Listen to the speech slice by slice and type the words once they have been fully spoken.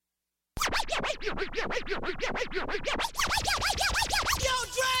Yo, Dre,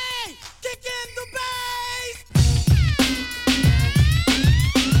 kick in the bass.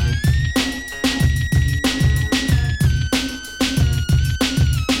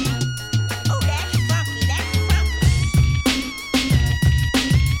 Oh, that's funky, that's funky.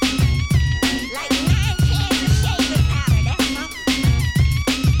 Like 9 cans of shaving powder, that's funky.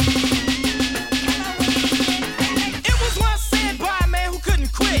 It was once said by a man who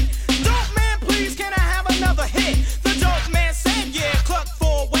couldn't quit. Dope man, please, can I have another hit? The dope man said, yeah, cluck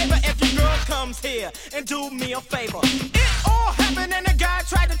for a waiver if your girl comes here and do me a favor. It all happened and the guy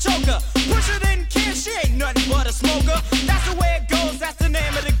tried to choke her. Pusher didn't care, she ain't nothing but a smoker. That's the way it goes, that's the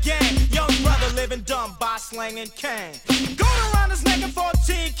name of the gang. Young brother living dumb by slanging cane. Going around his neck in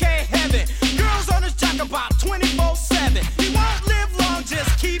 14K heaven. Girls on his jock about 24/7. He won't live long,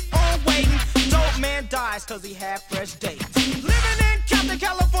 just keep on waiting. Dope man dies cause he had fresh dates. Living in Compton,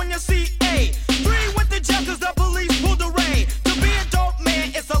 California, CA. 3 went to jail cause the police pulled a raid. To be a dope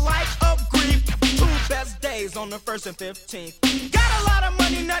man, it's a life of grief. 2 best days on the 1st and 15th. Got a lot of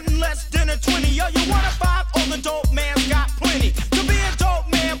money, nothing less than a 20. Yo, you want a 5? Oh, the dope man's got plenty. To be a dope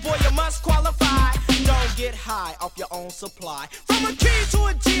man, boy, you must qualify. Don't get high off your own supply. From a key to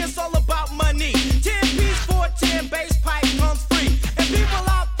a G, it's all about money. 10 piece for a 10 bass pipe comes free. And people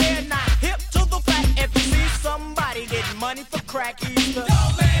out there not hip to the fact. If you see somebody getting money for crack, he's the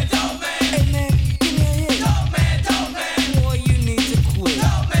dope man, dope man. Hey man, give me a hit. Dope man, boy, you need to quit.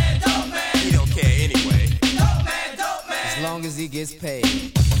 Dope man. He don't care anyway. Dope man. As long as he gets paid.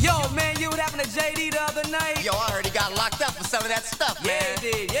 Yo, man, you what happened to JD the other night? Yo, I heard he got locked up for some of that stuff, man.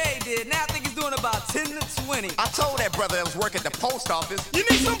 Yeah, he did. Now I think he's doing about 10 to 20. I told that brother that was working at the post office. You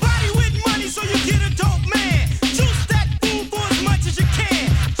need somebody with money so you get a dope man. Juice that fool for as much as you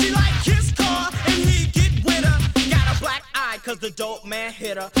can. She like his car and he get with her. Got a black eye cause the dope man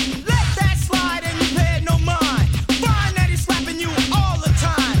hit her. Let that slide and you pay it no mind. Find that he's slapping you all the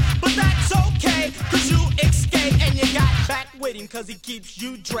time. But that's okay cause you escape and you got back with him cause he keeps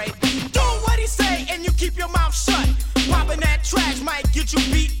you draped. Do what he say and you keep your mouth shut. Popping that trash might get you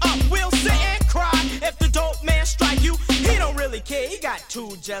beat up. We'll sit and cry if the dope man strike you. He don't really care, he got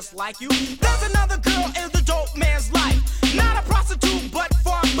 2 just like you. There's another girl in the dope man's life. Not a prostitute, but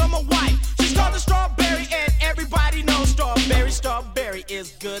far from a wife. She's called the Strawberry and everybody knows Strawberry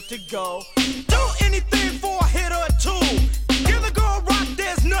is good to go. Do anything for a hit or 2. Give the girl rock,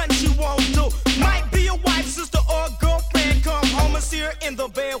 there's nothing she won't do. Might be a wife, sister, or girlfriend. Come home and see her in the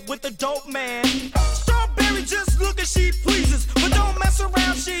bed with the dope man. Strawberry just look as she pleases, but don't mess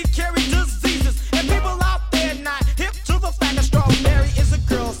around, she carry diseases. And people out there not hip to the fact that Strawberry is a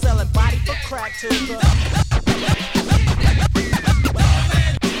girl selling body for crack to the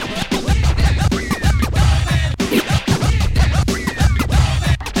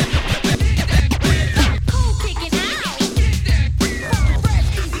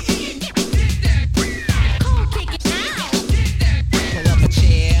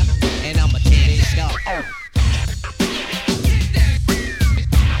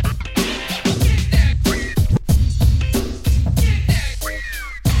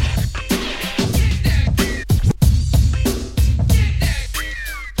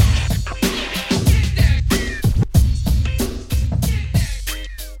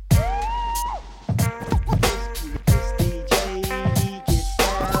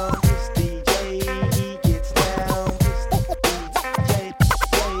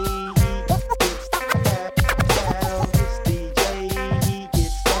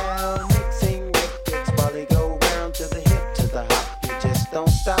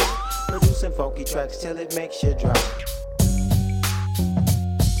tracks till it makes you drop.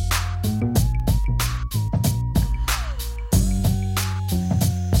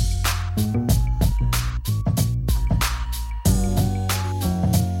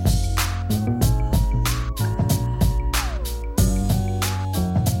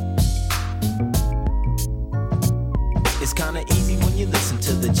 It's kinda easy when you listen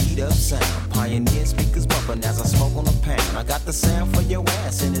to the G'd up sound. Pioneer speakers bumping as I smoke on a pound. I got the sound for your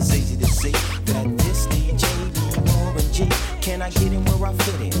ass and it's easy to see that this DJ Warren G. Can I get in where I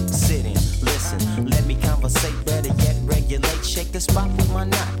fit in? Sit in, listen, let me conversate. Better yet, regulate, shake the spot with my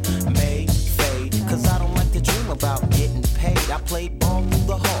knot. Made, fade, cause I don't like to dream about getting paid. I played ball through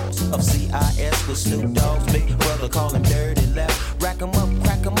the halls of CIS with Snoop Dogg's big brother, call him Dirty Left. Rack 'em up,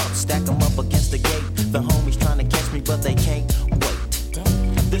 crack 'em up, stack 'em up against the gate. The homies trying to catch me, but they can't wait.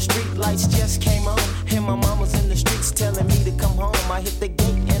 The street lights just came on, and my mama's in the streets telling me to come home. I hit the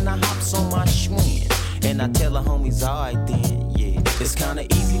gate and I hops on my Schwinn, and I tell the homies, alright then, yeah. It's kinda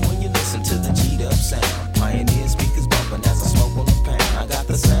easy when you listen to the G'd up sound. Pioneer speakers bumping as I smoke on the pound. I got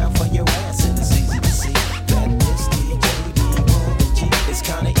the sound for your ass and it's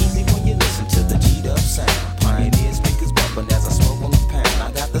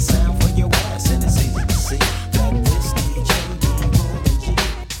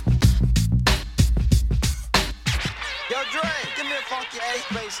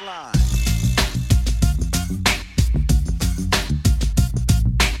Baseline.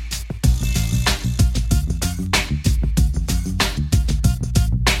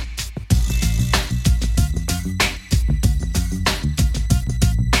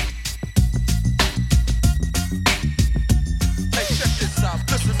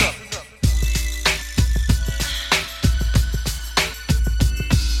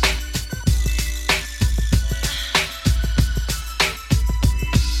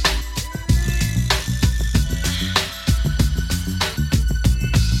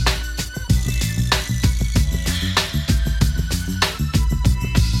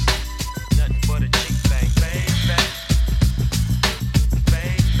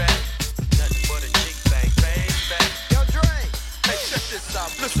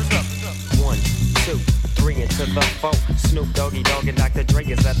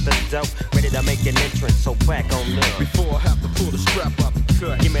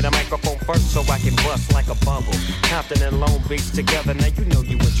 Together, now you know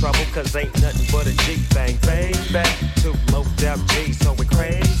you in trouble, cause ain't nothing but a G-Bang, baby. Two loped out G's, so we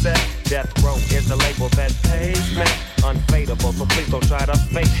crazy. Death Row is the label that pays me. Unfadable, so please don't try to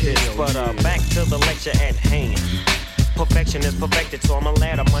fake this. But back to the lecture at hand. Perfection is perfected, so I'ma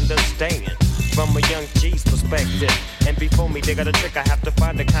let 'em understand. From a young G's perspective. And before me dig out a trick, I have to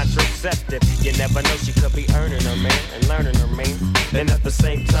find a contraceptive. You never know, she could be earning her man and learning her man. And at the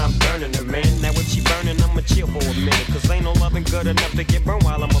same time burning her man. Now when she burning, I'ma chill for a minute. Cause ain't no loving good enough to get burned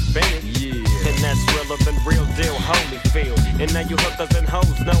while I'm a bennett. Yeah. And that's realer than real deal, Holyfield. And now you hookers and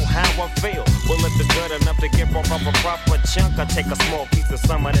hoes know how I feel. Well, if it's good enough to get off of a proper chunk, I take a small piece of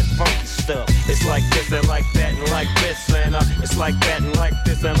some of that funky stuff. It's like this and like that and like this and it's like that and like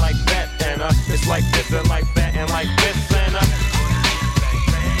this and like that and it's like this and like that and like this and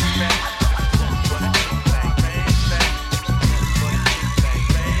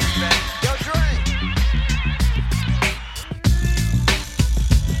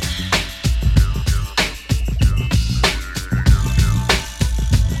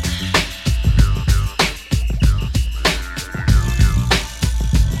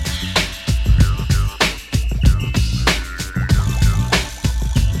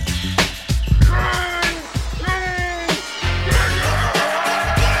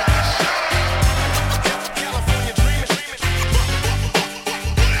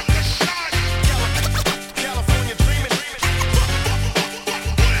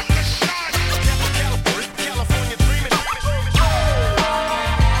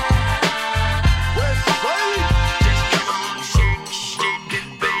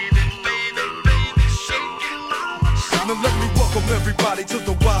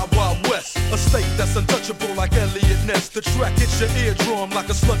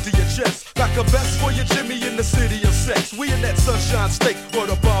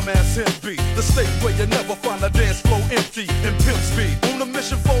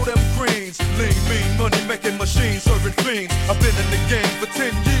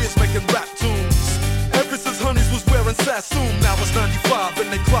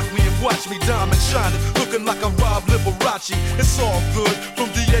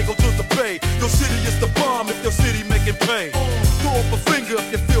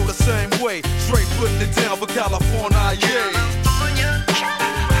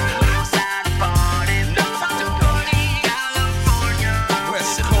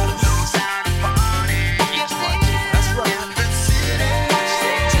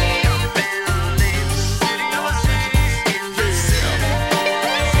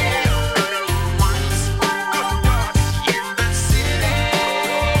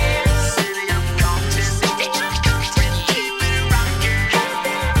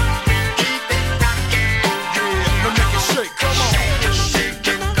shake.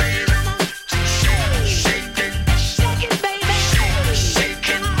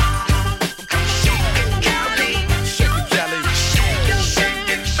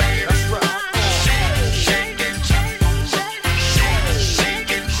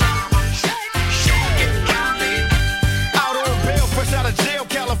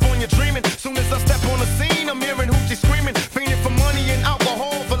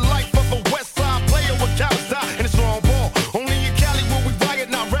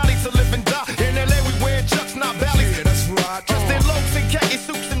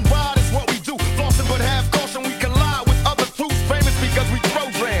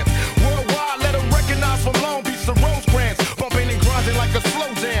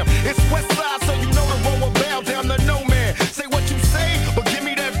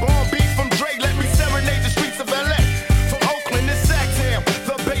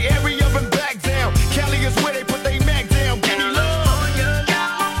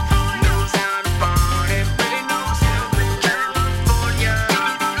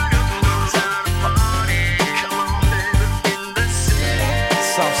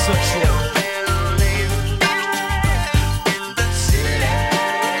 Central.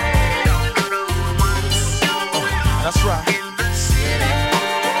 That's right.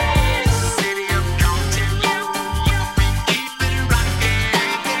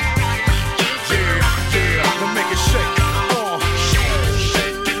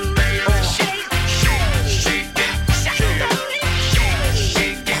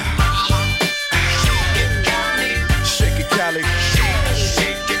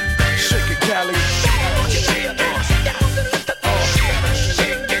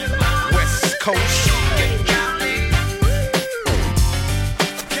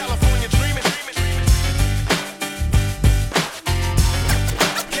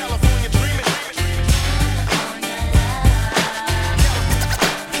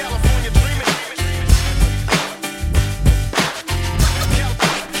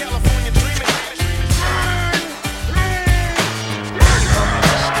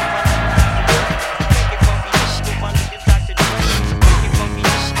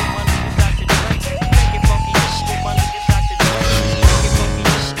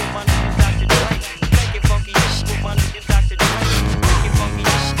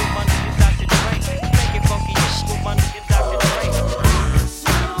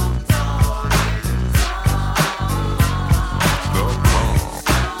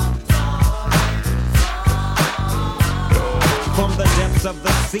 Of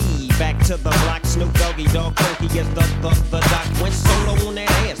the sea, back to the block. Snoop Doggy Dogg Funky is the doc. Went solo on that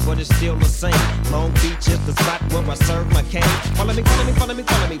ass, but it's still the same. Long Beach is the spot where I serve my cane. Follow me,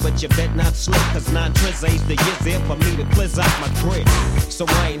 but you bet not slip. Cause 9 trends age the years there for me to blizz out my crib. So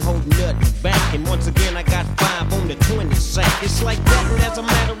I ain't holding nothing back. And once again, I got 5 on the 20 sack. It's like that, and as a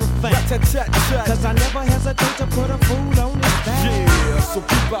matter of fact, cause I never hesitate to put a fool on his back. Yeah, so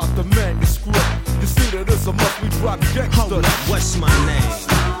keep out the manuscript. You see that it's a must we drop gangsta. Hold up, what's my name?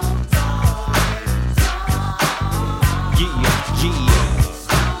 Yeah.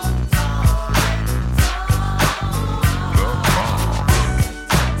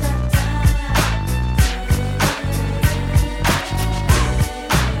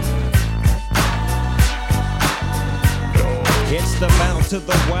 It's the bound to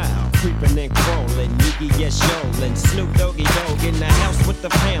the wild, creeping and crawling, Yiggy yes yolin', Snoop Doggy Dogg in the house with the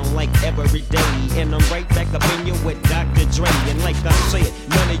pound like every day, and I'm right back up in you with Dr. Dre, and like I said,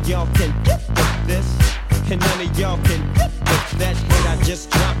 none of y'all can get with this, and none of y'all can get with that hit I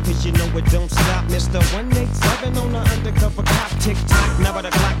just dropped, cause you know it don't stop, Mr. 187 on the undercover cop, tick-tock, now by the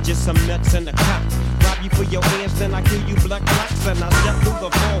clock, just some nuts in the cop, rob you for your hands, then I kill you blood clots, and I step through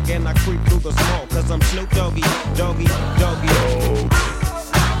the fog, and I creep through the smoke, cause I'm Snoop Doggy, Doggy, Doggy.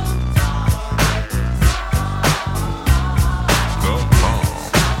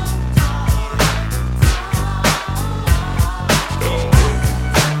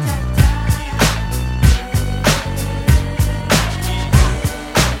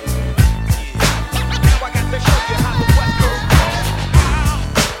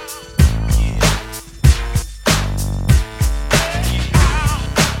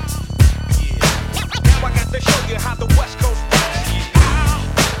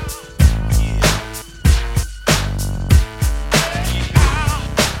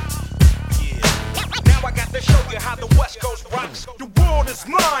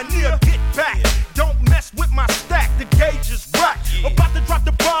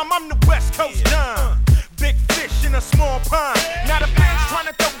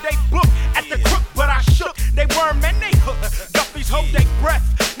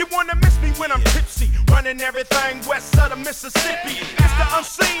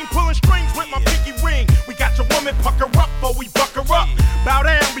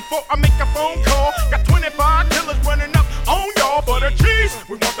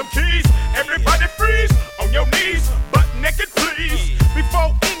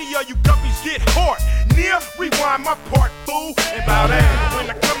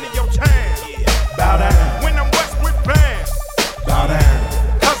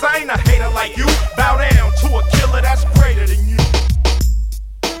 To a killer that's greater than you.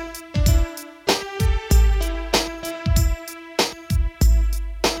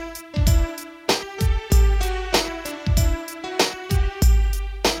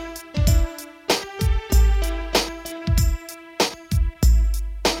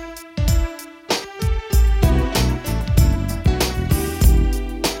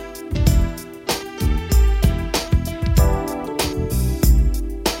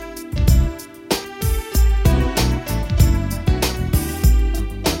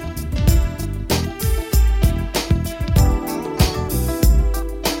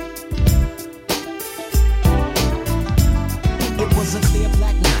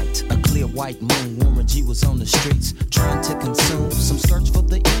 black night, a clear white moon. Warren G was on the streets trying to consume some skirts for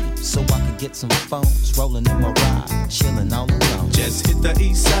the E, so I could get some phones. Rolling in my ride, chilling all alone. Just hit the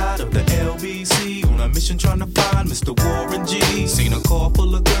east side of the LBC on a mission trying to find Mr. Warren G. Seen a car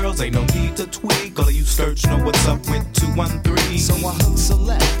full of girls, ain't no need to tweak. All of you search know what's up with 213. So I hooked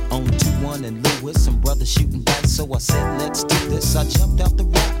select on 21 and Lewis. Some brothers shooting dice, so I said, let's do this. I jumped out the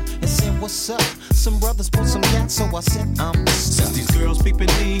ride and said, what's up? Some brothers put some gas, so I said, I'm the stuff. Since these girls peeping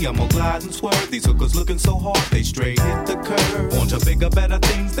me, I'm gonna glide and swerve. These hookers looking so hard, they straight hit the curve. Want to bigger, better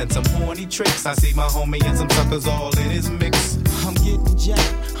things than some horny tricks. I see my homie and some suckers all in his mix. I'm getting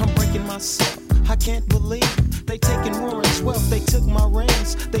jacked, I'm breaking myself. I can't believe they taking Warren's wealth. They took my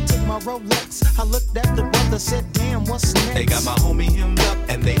rings, they took my Rolex. I looked at the brother, said, damn, what's next? They got my homie hemmed up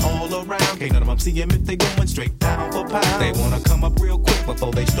and they all around. Can't none of them see him if they going straight pound for pound. They wanna come up real quick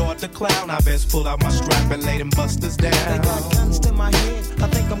before they start to clown. I best pull out my strap and lay them busters down. They got guns to my head, I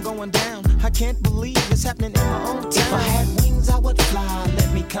think I'm going down. I can't believe it's happening in my own town. If I had wings, I would fly.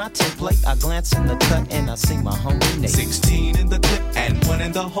 Let me contemplate. I glance in the cut and I see my homie Nate. 16 in the clip and 1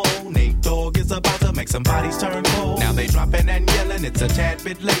 in the hole. Nate Dogg is about to make some bodies turn cold. Now they dropping and yelling, it's a tad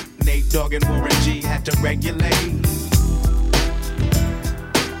bit late. Nate Dogg and Warren G had to regulate.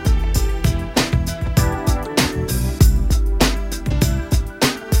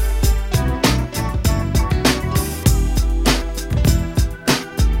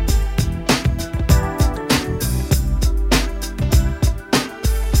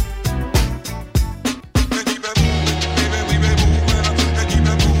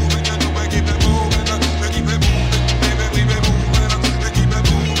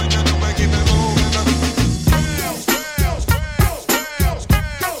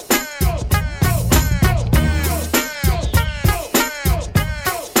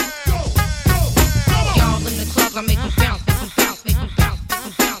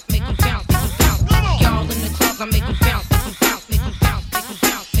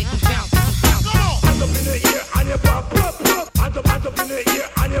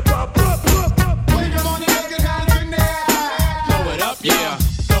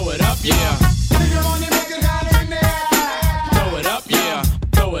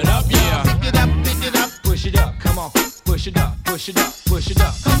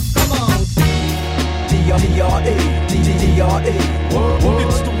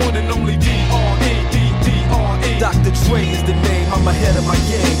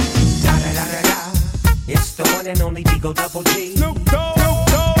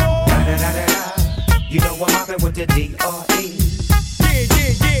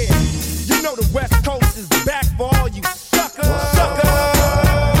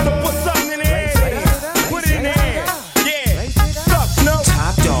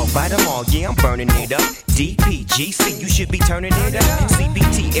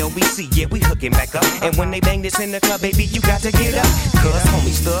 In the club, baby, you got to get up. Cuz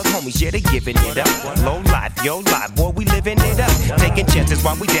homies, thug homies, yeah, they giving it up. Low life, yo life, boy, we living it up. Taking chances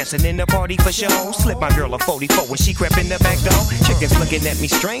while we dancing in the party for show. Slip my girl a 44 when she crept in the back door. Chickens looking at me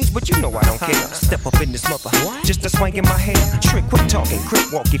strange, but you know I don't care. Step up in this mother, just a swank in my hair. Trick, quit talking,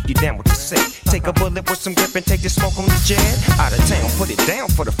 crip walk if you down with the set. Take a bullet with some grip and take the smoke on the jet. Out of town, put it down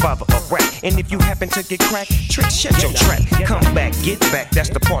for the father of rap. And if you happen to get cracked, trick, shut your trap. Come back, get back, that's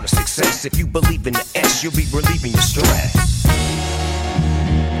the part of success. If you believe in the S, you'll be relieving your stress.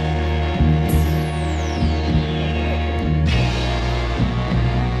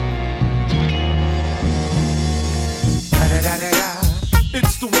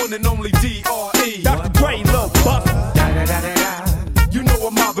 It's the one and only D.R.E. Dr. Dre, Lil Buff. You know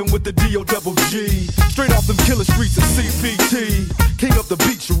I'm mobbing with the D.O.G. Straight off them killer streets of CPT. King up the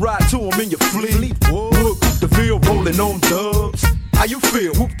beach, you ride to him in your fleet. Whoop, the field rolling on dubs. How you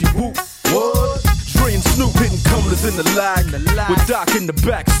feel? Whoop-de-whoop. What? Dre and Snoop hitting cumblers in the lag. With Doc in the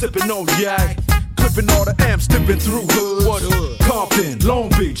back, sipping on yak. Clipping all the amps, dipping through hoods. What hood? Compton, Long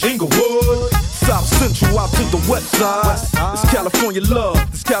Beach, Inglewood. South Central out to the west side. It's California love,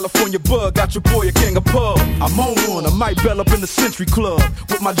 this California bug. Got your boy a king of pub. I'm on one, I might bell up in the Century Club.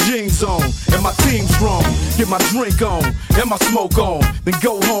 With my jeans on, and my team strong. Get my drink on, and my smoke on. Then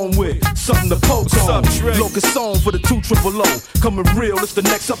go home with something to poke on. Locust song for the 200. Coming real, it's the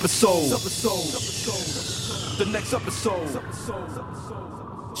next episode. The next episode.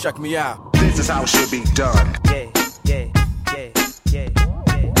 Check me out. This is how it should be done.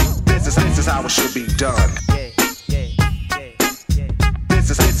 This is how it should be done. This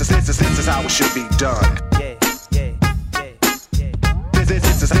is how it should be done.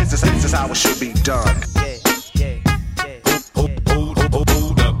 This is how it should be done.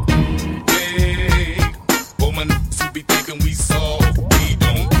 Hold up. Hey, oh my niggas who be thinking we soft. We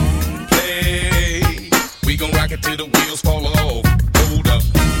gon' rock it till the wheels fall off. Hold up.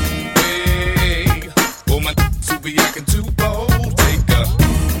 Hey, oh my super yakking too bold. Take a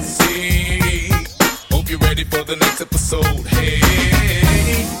seat. Hope you're ready for the next episode. Hey.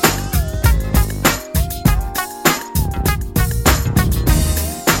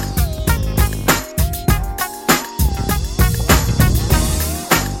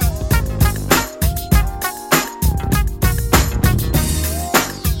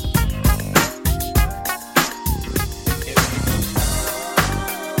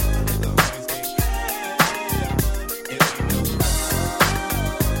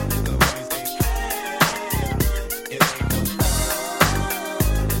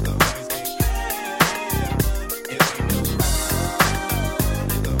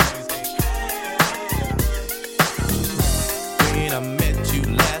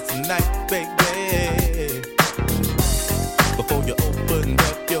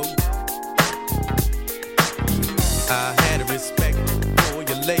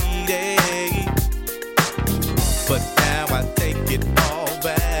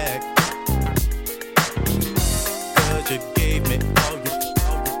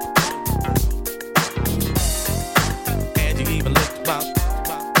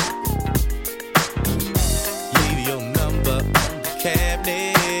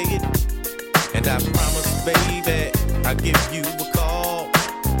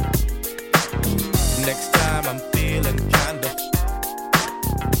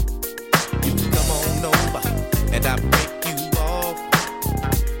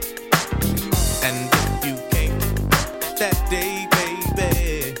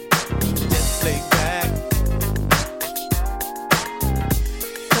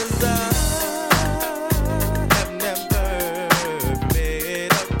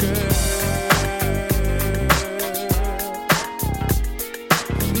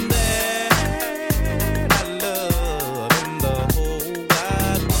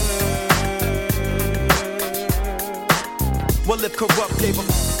 Well, if corrupt gave a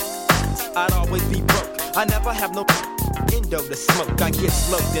I'd always be broke. I never have no endo to smoke. I get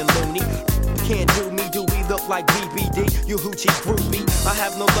smoked and loony. Can't do me, do we look like BBD? You hoochie groovy. I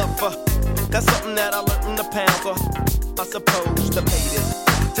have no love for. That's something that I learned in the pound. So I suppose to pay this.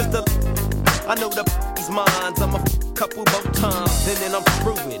 Just a. I know the these minds. I'm a couple more times and then I'm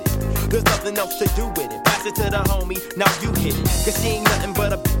through with it. There's nothing else to do with it. Pass it to the homie. Now you hit it. Cause she ain't nothing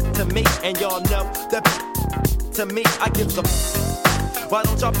but a to me. And y'all know that to me I give a. Why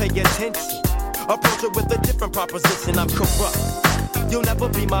don't y'all pay attention? Approach it with a different proposition. I'm corrupt. You'll never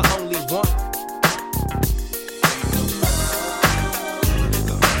be my only one.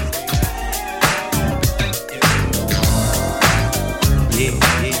 Yeah,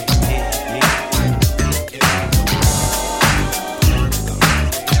 yeah, yeah, yeah.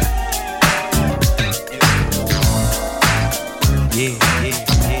 Yeah, yeah,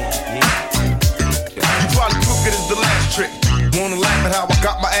 yeah, yeah. You probably took it as the last trick. Wanna laugh at how I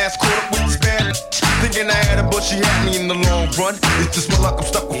got my ass caught up with the Spanish? Thinking I had her, but she had me in the long run. It's just my luck, I'm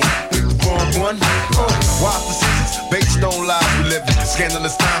stuck with the wrong one. Why's the seasons based on lies we live in?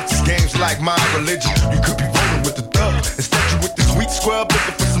 Scandalous times, this game's like my religion. You could be rolling with the thug. Instead you with this weak scrub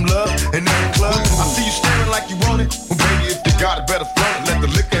looking for some love in every club. I see you staring like you want it. Well, baby, if you got it, better flaunt it. Let the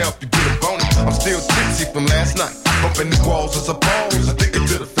liquor help you get a bonus. I'm still tipsy from last night. Bumping the walls, I suppose. Addicted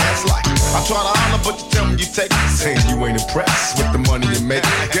to the fast life. I try to holler, but you tell me you take it. Saying you ain't impressed with the money you make.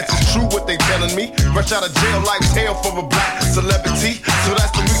 Guess it's true what they telling me. Fresh out of jail, life's hell for a black celebrity. So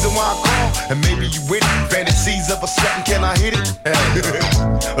that's the reason why I call. And maybe you with it. Fantasies of a sweating, can I hit it?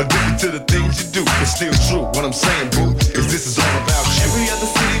 Addicted to the things you do. It's still true. What I'm saying, boo, is this is all about you. Every other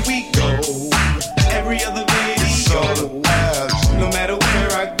city we go, every other video, it's all about you. No matter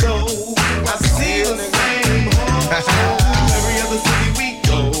where I go, I see the same home. Every other city we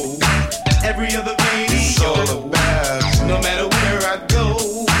go, every other video, it's all about you. No matter where I go,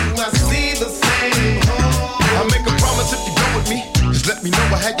 I see the same home. I make a promise if you go with me, just let me know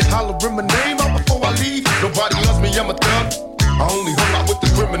I had you hollering my name out before I leave. Nobody loves me, I'm a thug. I only hung out with the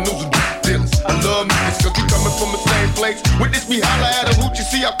criminals and dealers. I love niggas cause we coming from the same place. Witness me holler at a hoot, you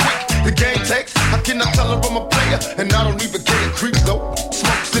see how quick the game takes. I cannot tell her I'm a player, and I don't even care. Creep though,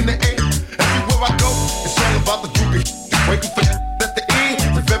 smokes in the air. Everywhere I go, it's all about the groupie. Waiting for at the end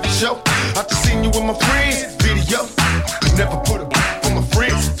of every show. I just seen you with my friends, video. Never put a for my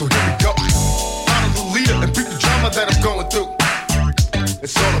friends, so here we go. Follow the leader and beat the drama that I'm going through.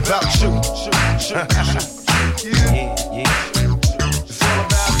 It's all about you. Yeah, yeah. It's all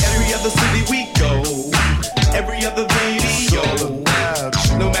about every other city we go, every other video.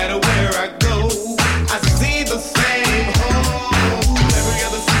 No matter where I go, I see the same home. Every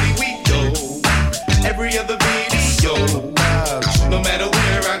other city we go, every other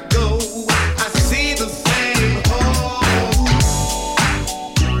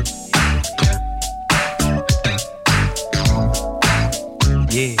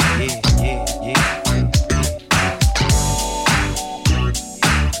yeah, yeah, yeah.